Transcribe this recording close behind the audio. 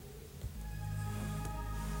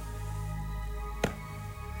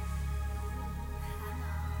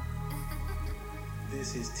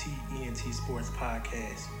This is T-ENT Sports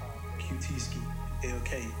Podcast. QT Ski,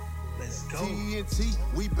 LK. Let's go. T-ENT,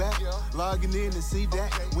 we back. Logging in to see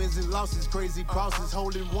that. Wins and losses, crazy crosses,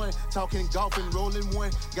 holding one. Talking golf and rolling one.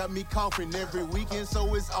 Got me coughing every weekend,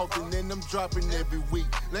 so it's often. And I'm dropping every week.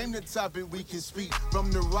 Name the topic we can speak.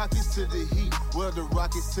 From the Rockets to the Heat. Well, the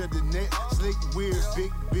Rockets to the net. Slick, weird,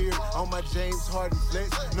 big beard. On my James Harden flex.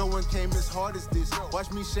 No one came as hard as this. Watch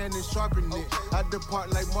me Shannon sharpen it. I depart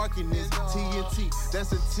like marking this. T-ENT,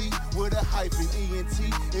 that's a T with a hyphen. ENT,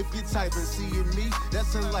 if you're typing, seeing me,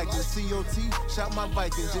 that's unlikely. COT, shout my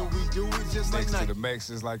Vikings, and we do it just like Next Nike. to the max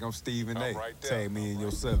is like I'm Stephen A. Tag me in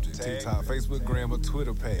your subject. TikTok, Facebook, Gram, or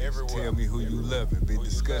Twitter page. Tell me who you loving. Big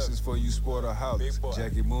discussions for you sport or house.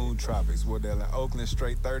 Jackie Moon Tropics. Wardell and Oakland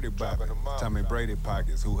straight 30 bopping. Tommy Brady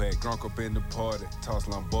pockets. Who had drunk up in the party. Toss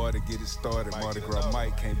Lombardi, get it started. Mardi Gras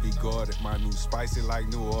Mike can't be guarded. My new spicy like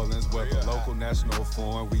New Orleans weather. Local, national,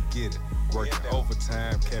 foreign, we get it. Working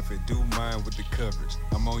overtime, Cafe do mine with the coverage.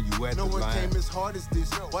 I'm on you at No the one line. came as hard as this.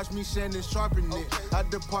 Watch me Shannon sharpen it. I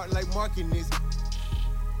depart like marking this.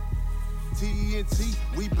 T-ENT,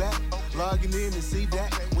 we back. Logging in to see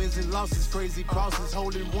that. Wins and losses, crazy crosses,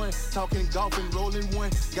 holding one. Talking golf and rolling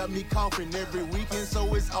one. Got me coughing every weekend,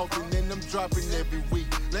 so it's often. And I'm dropping every week.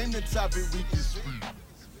 Name the topic we can speak.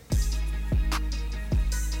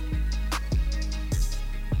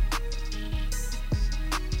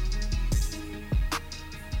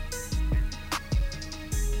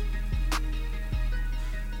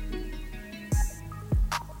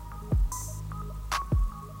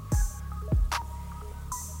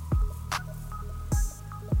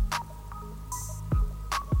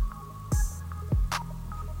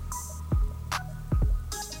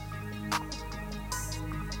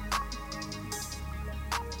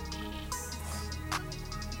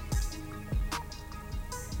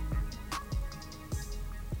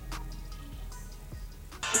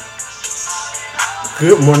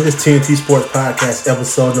 Good morning. This is T-ENT Sports Podcast,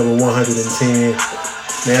 episode number 110.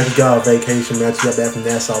 Man, after y'all vacation, man, after y'all back from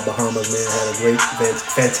Nassau, Bahamas, man, had a great,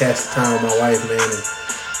 fantastic time with my wife, man,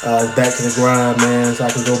 and back to the grind, man, so I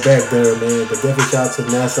can go back there, man. But definitely shout out to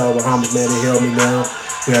Nassau, Bahamas, man, they held me down.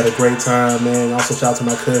 We had a great time, man. Also shout out to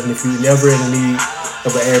my cousin. If you're never in the need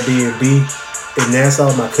of an Airbnb in Nassau,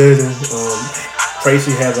 my cousin,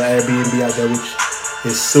 Tracy has an Airbnb out there, which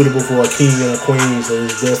is suitable for a king and a queen, so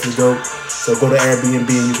it's definitely dope. So go to Airbnb and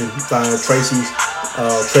you can find Tracy's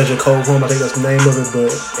Treasure Cove Home. I think that's the name of it, but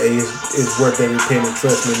hey, it's worth every penny,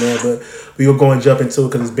 trust me, man. But we will go and jump into it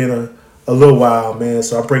because it's been a little while, man.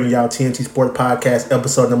 So I'm bringing y'all T-ENT Sports Podcast,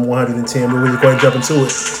 episode number 110. We're going to go and jump into it.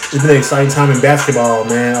 It's been an exciting time in basketball,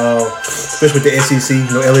 man, especially with the SEC. You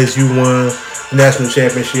know, LSU won the national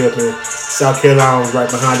championship, and South Carolina was right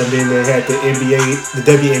behind them. Then they had the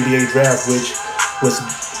WNBA Draft, which was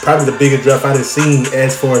probably the biggest draft I've seen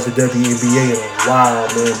as far as the WNBA in a while,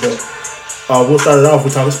 man. But we'll start it off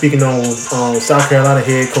with speaking on South Carolina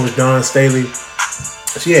head coach Dawn Staley.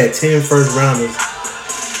 She had 10 first rounders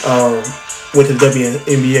with the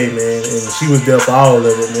WNBA, man, and she was there for all of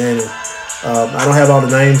it, man. And I don't have all the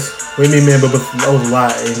names with me, man, but that was a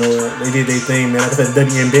lot. You know, they did their thing, man. Like I said, the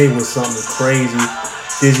WNBA was something crazy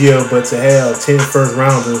this year, but to have 10 first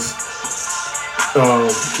rounders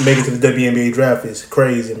make it to the WNBA draft is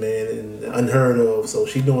crazy, man, and unheard of. So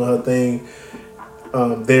she doing her thing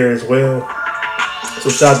there as well. So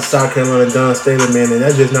shout out to South Carolina, Dawn Staley, man, and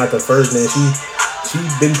that's just not the first, man. She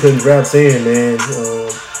been putting drafts in, man.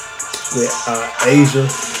 With Asia,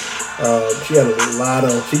 she had a lot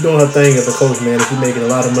of. She doing her thing as a coach, man. And she making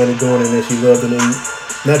a lot of money doing it, and she loved it. And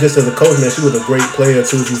not just as a coach, man, she was a great player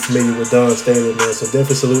too. If you're familiar with Dawn Staley, man, so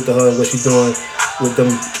definitely salute to her and what she's doing with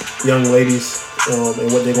them young ladies. And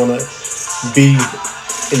what they're gonna be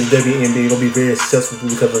in the WNBA, gonna be very successful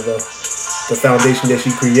because of the foundation that she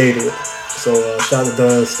created. So shout out to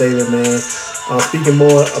Dawn Staley, man. Speaking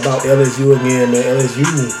more about LSU again, man. LSU,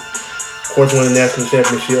 of course, won the national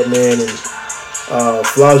championship, man, and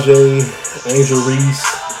Flau'jae, Angel Reese,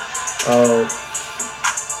 and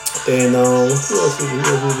who else?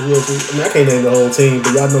 I mean, I can't name the whole team,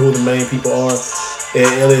 but y'all know who the main people are at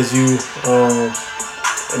LSU.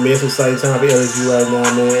 I mean, it's an exciting time for LSU right now,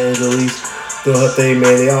 man. Angel Reese doing her thing,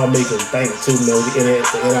 man. They all making bank too, man. The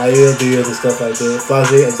NIL deals and stuff like that.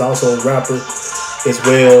 Flau'jae is also a rapper as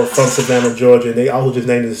well from Savannah, Georgia. And they also just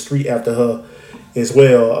named the street after her as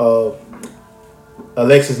well.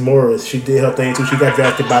 Alexis Morris, she did her thing too. She got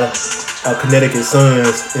drafted by the Connecticut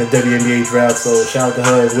Suns in the WNBA draft, so shout out to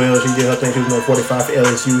her as well. She did her thing. She was number 45 for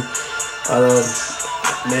LSU.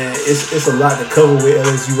 Man, it's a lot to cover with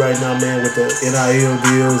LSU right now, man, with the NIL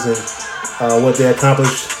deals and what they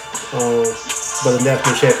accomplished for the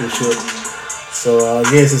national championship. So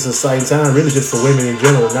yes, it's an exciting time, really, just for women in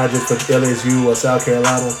general, not just for LSU or South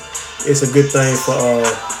Carolina. It's a good thing for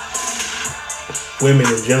women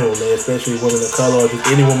in general, man, especially women of color or just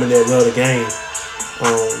any woman that love the game.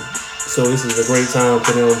 So this is a great time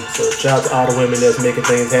for them. So shout out to all the women that's making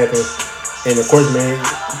things happen. And of course, man,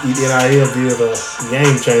 the NIL deal the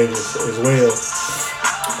game changes as well.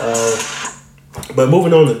 But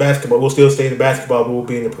moving on to basketball, we'll still stay in basketball, but we'll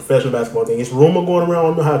be in the professional basketball thing. It's rumor going around, I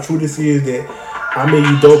don't know how true this is, that Ime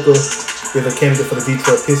Udoka is a candidate for the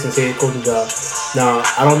Detroit Pistons head coaching job. Now,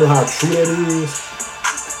 I don't know how true that is,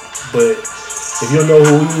 but if you don't know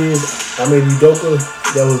who he is, Ime Udoka,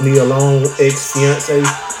 that was Nia Long, ex-fiance,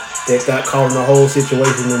 that got caught in the whole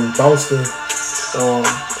situation in Boston.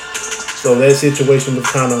 So that situation was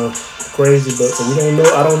kind of crazy, but so we don't know.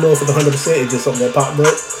 I don't know if it's 100%. It's just something that popped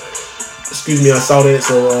up. Excuse me, I saw that,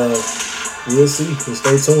 so we'll see. We'll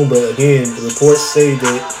stay tuned. But again, the reports say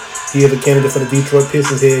that he is a candidate for the Detroit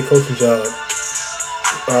Pistons head coaching job.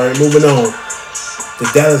 All right, moving on. The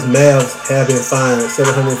Dallas Mavs have been fined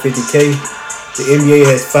 $750K. The NBA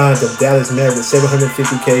has fined the Dallas Mavericks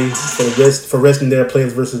 $750K for resting their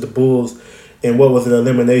players versus the Bulls in what was an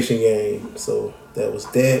elimination game. So that was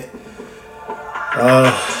that.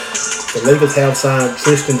 The Lakers have signed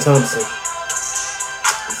Tristan Thompson.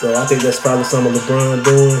 So I think that's probably something LeBron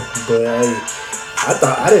doing. But hey,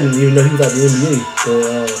 I didn't even know he was out the NBA.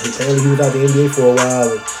 But apparently he was out the NBA for a while.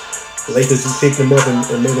 And the Lakers just picked him up and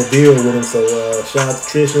made a deal with him. So shout out to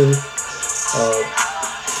Tristan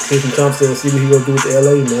Thompson, and see what he gonna do with the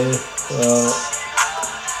LA, man.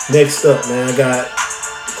 Next up, man, I got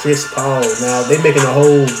Chris Paul. Now they making a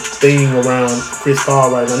whole thing around Chris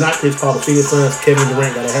Paul right now. Not Chris Paul, the Phoenix Suns. Kevin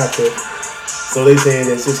Durant got a haircut. So they saying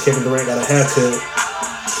that since Kevin Durant got a haircut,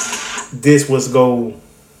 this was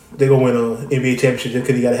they're gonna win an NBA championship just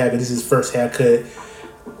because he got a haircut. This is his first haircut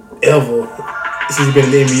ever since he's been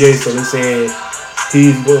in the NBA. So they're saying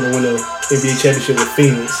he's going to win an NBA championship with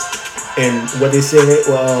Phoenix. And what they said,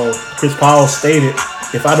 Chris Paul stated,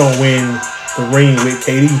 if I don't win the ring with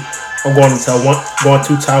KD, I'm going to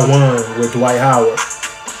Taiwan with Dwight Howard.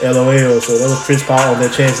 LOL. So that was Chris Paul on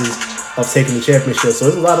their chances of taking the championship.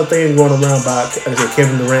 So there's a lot of things going around about, like I said,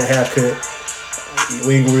 Kevin Durant haircut.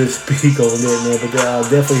 We ain't really speak on that, man, but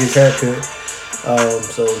definitely his haircut.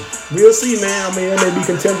 So we'll see, man. I mean, that may be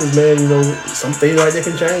contenders, man. You know, some things like that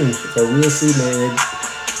can change. So we'll see, man.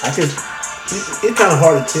 It's kind of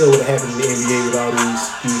hard to tell what happened in the NBA with all these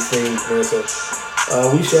things, man. So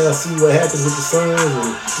we shall see what happens with the Suns,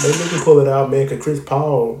 and maybe they can pull it out, man. Because Chris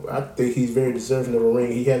Paul, I think he's very deserving of a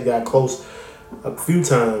ring. He has got close a few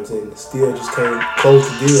times and still just can't close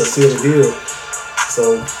the deal, seal the deal.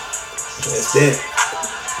 So that's that.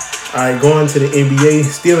 All right, going to the NBA,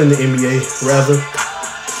 still in the NBA, rather.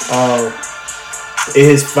 In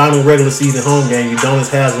his final regular season home game, Udonis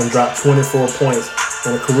Haslem dropped 24 points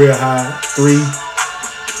on a career high 3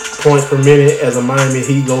 points per minute as a Miami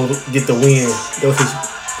Heat go get the win. That was his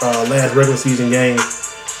last regular season game.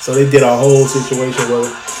 So they did a whole situation where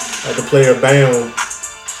the player Bam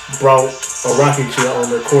brought a rocket chair on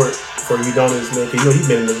the court for Udonis, man. You know, he's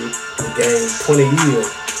been in the game 20 years.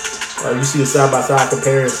 You see the side-by-side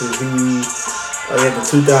comparisons. He had the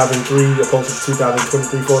 2003 opposed to the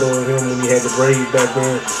 2023 photo of him when he had the braids back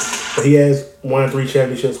then. But he has won 3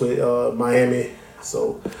 championships with Miami.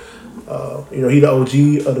 So, you know, he the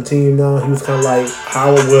OG of the team now. He was kind of like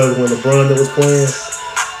Howard was when LeBron was playing.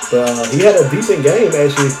 But he had a decent game,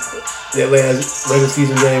 actually, that last regular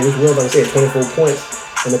season game, which was, like I said, 24 points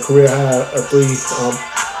and a career high of 3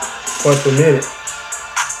 points per minute.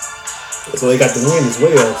 So they got the win as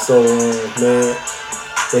well. So, man,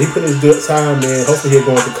 so he put his good time, man. Hopefully he'll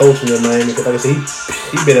go into coaching in Miami. Because, like I said,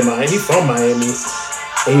 he been in Miami. He's from Miami.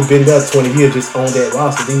 And he's been there 20 years just on that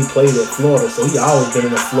roster. Then he played at Florida. So he always been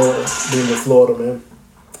in Florida, man.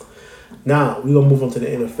 Now, we're going to move on to the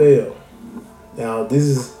NFL. Now, this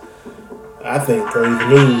is, I think, crazy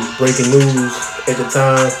news. Breaking news at the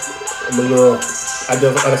time. I've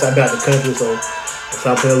been out the country, so I'm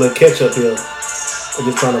trying to play a little catch-up here. I'm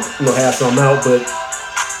just trying to, have something out, but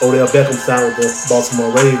Odell Beckham signed with the Baltimore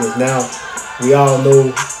Ravens. Now, we all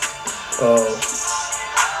know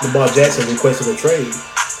Lamar Jackson requested a trade.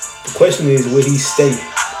 The question is, will he stay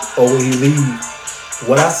or will he leave?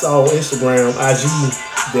 What I saw on Instagram, IG,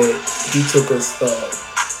 that he took a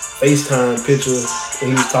FaceTime picture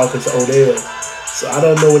when he was talking to Odell. So I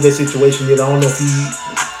don't know what that situation is. I don't know if he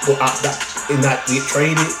will opt out and not get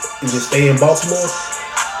traded and just stay in Baltimore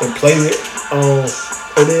and play with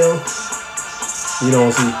Odell. We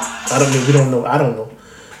don't see. We don't know. I don't know.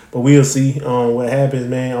 But we'll see what happens,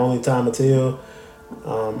 man. Only time to tell.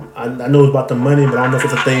 I know it's about the money, but I don't know if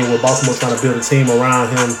it's a thing where Baltimore's trying to build a team around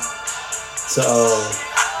him to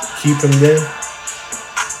keep him there.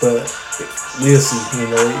 But we'll see. You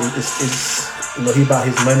know, it's he about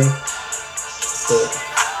his money. But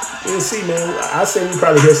we'll see, man. I say we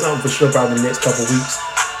probably hear something for sure probably in the next couple weeks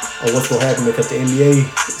on what's going to happen because the NBA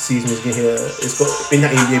season is getting here.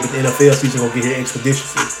 Not NBA, but the NFL season is going to get here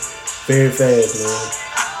expeditiously. Very fast, man.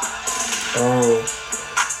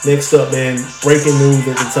 Next up, man, breaking news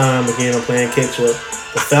at the time. Again, I'm playing catch up.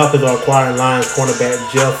 The Falcons are acquiring Lions cornerback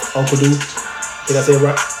Jeff Okudah.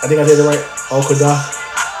 I think I said it right. Okudah,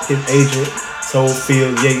 his agent, told Phil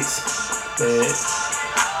Yates, man,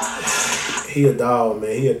 he a dog,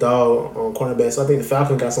 man. He a dog on cornerback. So I think the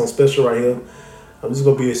Falcons got something special right here. This is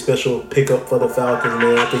going to be a special pickup for the Falcons,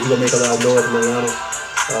 man. I think he's going to make a lot of noise in Atlanta.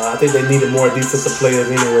 I think they needed more defensive players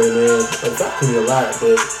anyway, man. The Falcons need a lot,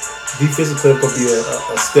 but defensive players could be a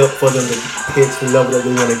step for them to hit the level that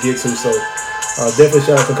they want to get to. So definitely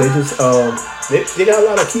shout out to them. They got a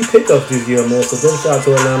lot of key pickups this year, man. So definitely shout out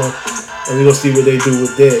to Atlanta. And we're going to see what they do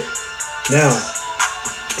with that. Now,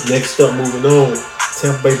 next up, moving on.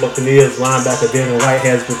 Tampa Bay Buccaneers linebacker Devin White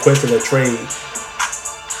has requested a trade.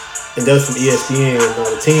 And that's from ESPN. Now,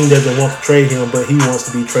 the team doesn't want to trade him, but he wants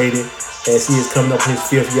to be traded as he is coming up on his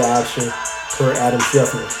 5th-year option per Adam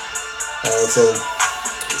Schefter.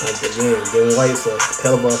 Again, Devin White's a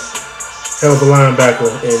hell of a linebacker,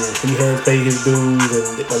 and he has paid his dues,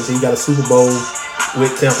 and like I said, he got a Super Bowl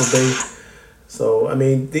with Tampa Bay. So, I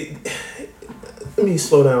mean, let me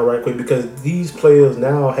slow down right quick because these players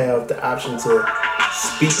now have the option to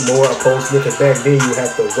speak more opposed to it, because back then you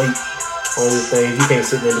have to wait on these things. You can't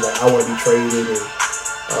sit there and be like, I want to be traded,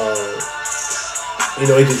 and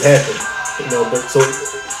it just happened. But so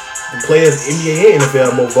the players, NBA and NFL,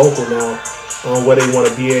 are more vocal now on where they want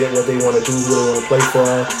to be at, what they want to do, who they want to play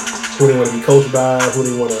for, who they want to be coached by, who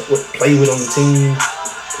they want to play with on the team.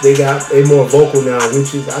 They more vocal now,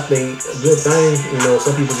 which is, I think, a good thing.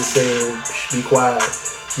 Some people just saying, be quiet.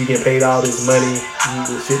 You get paid all this money, you need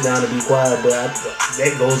to sit down and be quiet. But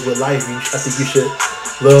that goes with life. I think you should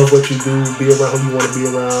love what you do, be around who you want to be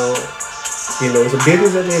around. It's a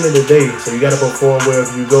business at the end of the day, so you got to perform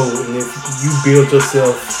wherever you go. And if you build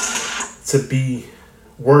yourself to be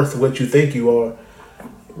worth what you think you are,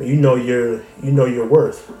 you know your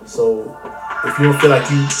worth. So if you don't feel like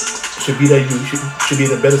you should be there, you should be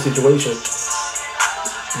in a better situation,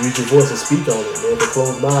 use your voice and speak on it, man. The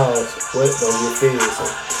closed mouths, what don't get fed. So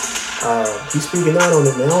he's speaking out on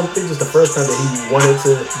it, man. I don't think it's the first time that he wanted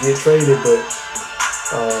to get traded, but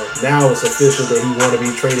now it's official that he want to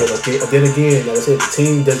be traded. Okay, then again, like I said, the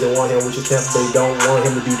team doesn't want him, which is Tampa Bay don't want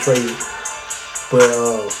him to be traded. But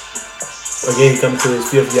again, coming to his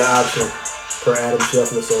 5th-year option per Adam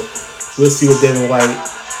Schefter. So we'll see what Devin White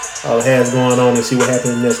has going on and see what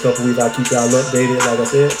happens in the next couple weeks. I'll keep y'all updated, like I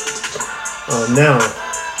said. Now,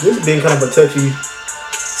 this has been kind of a touchy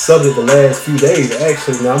subject the last few days,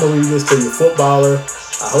 actually. Now, I'm going to read this to you. Footballer,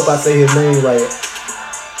 I hope I say his name right,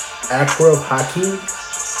 Akraf Hakim.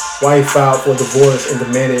 Wife filed for divorce and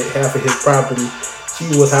demanded half of his property. She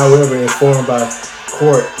was, however, informed by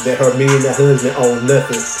court that her millionaire husband owned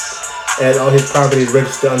nothing, as all his property is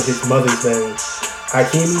registered under his mother's name.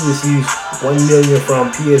 Hakimi receives $1 million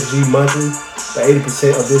from PSG monthly, but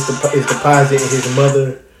 80% of this is deposited in his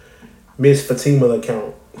mother, Miss Fatima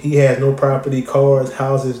account. He has no property, cars,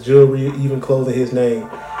 houses, jewelry, even clothes in his name.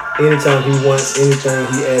 Anytime he wants anything,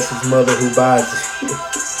 he asks his mother, who buys it.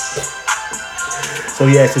 So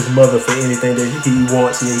he asks his mother for anything that he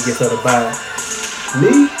wants, and he gets her to buy it.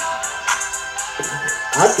 Me,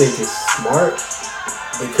 I think it's smart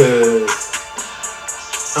because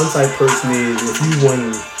I'm the type of person is, if you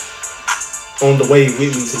weren't on the way with me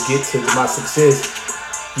to get to my success,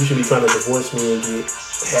 you should be trying to divorce me and get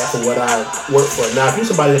half of what I work for. Now, if you're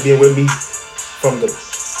somebody that's been with me from the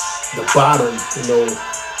bottom, the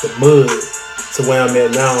mud, to where I'm at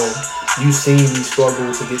now, you've seen me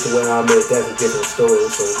struggle to get to where I'm at. That's a different story.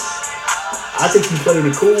 So I think he played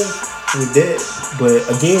it cool with that. But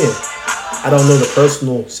again, I don't know the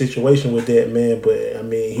personal situation with that, man. But I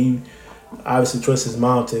mean, he obviously trusts his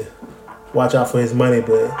mom to watch out for his money.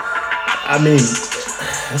 But I mean,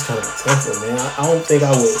 that's kind of a tough one, man. I don't think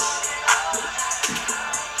I would.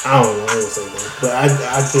 I don't know. I wouldn't say that. But I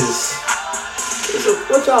just.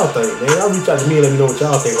 What y'all think, man? Y'all reach out to me and let me know what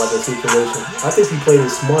y'all think about that situation. I think he played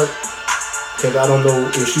it smart because I don't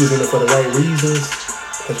know if she was in it for the right reasons.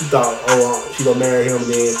 Because she thought, she gonna marry him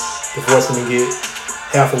and then divorce him and get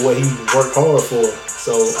half of what he worked hard for.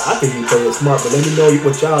 So I think he played it smart. But let me know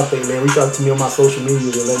what y'all think, man. Reach out to me on my social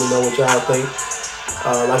media and let me know what y'all think.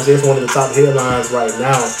 Like I said, it's one of the top headlines right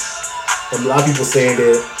now. And a lot of people saying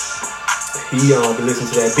that he been listening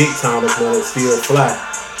to that Big Timers, man, that Still Fly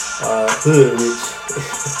hood, which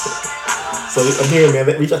so again,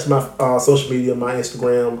 man, reach out to my social media, my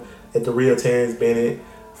Instagram at the Real Terrence Bennett,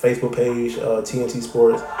 Facebook page, TNT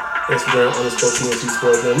Sports, Instagram _TNT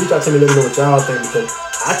Sports. Man, reach out to me, let me know what y'all think, because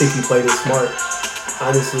I think he played it smart.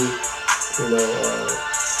 Honestly, you know,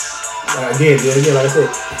 again, like I said,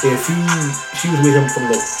 if she was with him from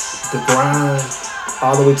the grind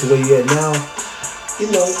all the way to where he at now,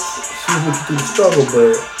 you know, she was with you through the struggle,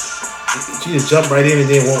 but she just jumped right in and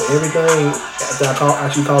then want everything after I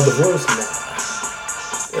actually called divorce. Nah,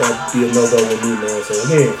 that'd be a no-go with me, man. So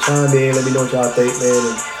again, chime in, let me know what y'all think, man.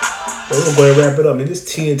 And we're gonna go ahead and wrap it up, man. This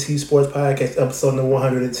TNT Sports Podcast, episode number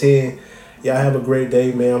 110. Y'all have a great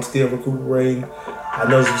day, man. I'm still recuperating. I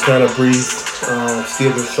know it's kind of brief.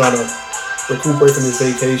 Still just trying to recuperate from this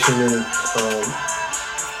vacation and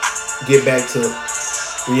get back to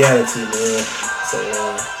reality, man. So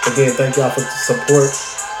again, thank y'all for the support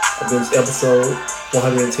of this episode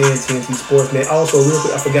 110 TNT Sports, man. Also, real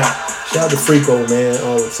quick, I forgot. Shout out to Freako, man.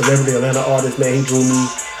 Celebrity Atlanta artist, man. He drew me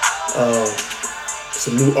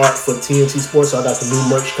some new art for TNT Sports, so I got some new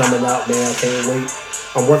merch coming out, man. I can't wait.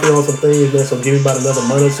 I'm working on some things, man, so give me about another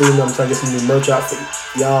month or two. I'm trying to get some new merch out for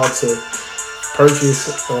y'all to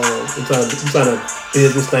purchase. I'm trying to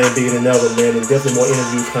build this thing bigger than ever, man, and definitely more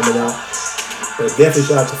interviews coming out. But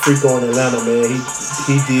definitely shout out to Freako in Atlanta, man.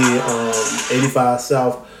 He did 85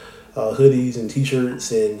 South hoodies and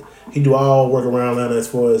t-shirts, and he do all work around Atlanta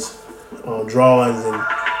as far as drawings and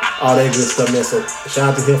all that good stuff, man. So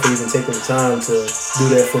shout out to him for even taking the time to do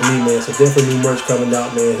that for me, man. So definitely new merch coming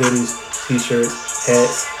out, man. Hoodies, t-shirts,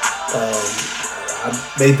 hats. I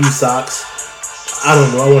may do socks. I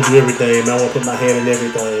don't know. I want to do everything, man. I want to put my hand in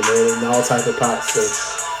everything, man, in all type of pots. So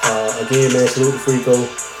again, man, salute to Freako.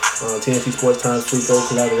 TNT Sports Times Freako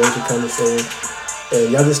collaboration coming soon.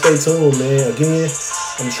 And y'all just stay tuned, man. Again,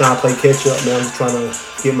 I'm just trying to play catch up, man. I'm just trying to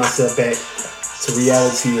get myself back to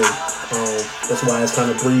reality, and that's why it's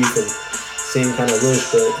kind of brief and seem kind of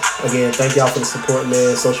rushed. But again, thank y'all for the support,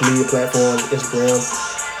 man. Social media platforms, Instagram,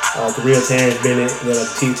 the Real Terrence Bennett. They got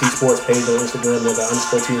the TNT Sports page on Instagram. They got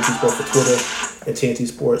 _TNT Sports for Twitter and TNT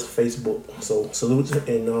Sports Facebook. So salute,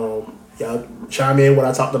 and y'all chime in what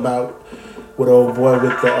I talked about with old boy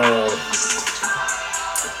with the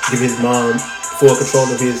give his mom full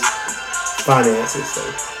control of his finances. So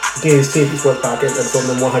again, it's TNT Sports Podcast, episode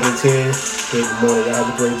number 110. Good morning. Y'all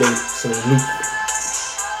have a great day. Salute.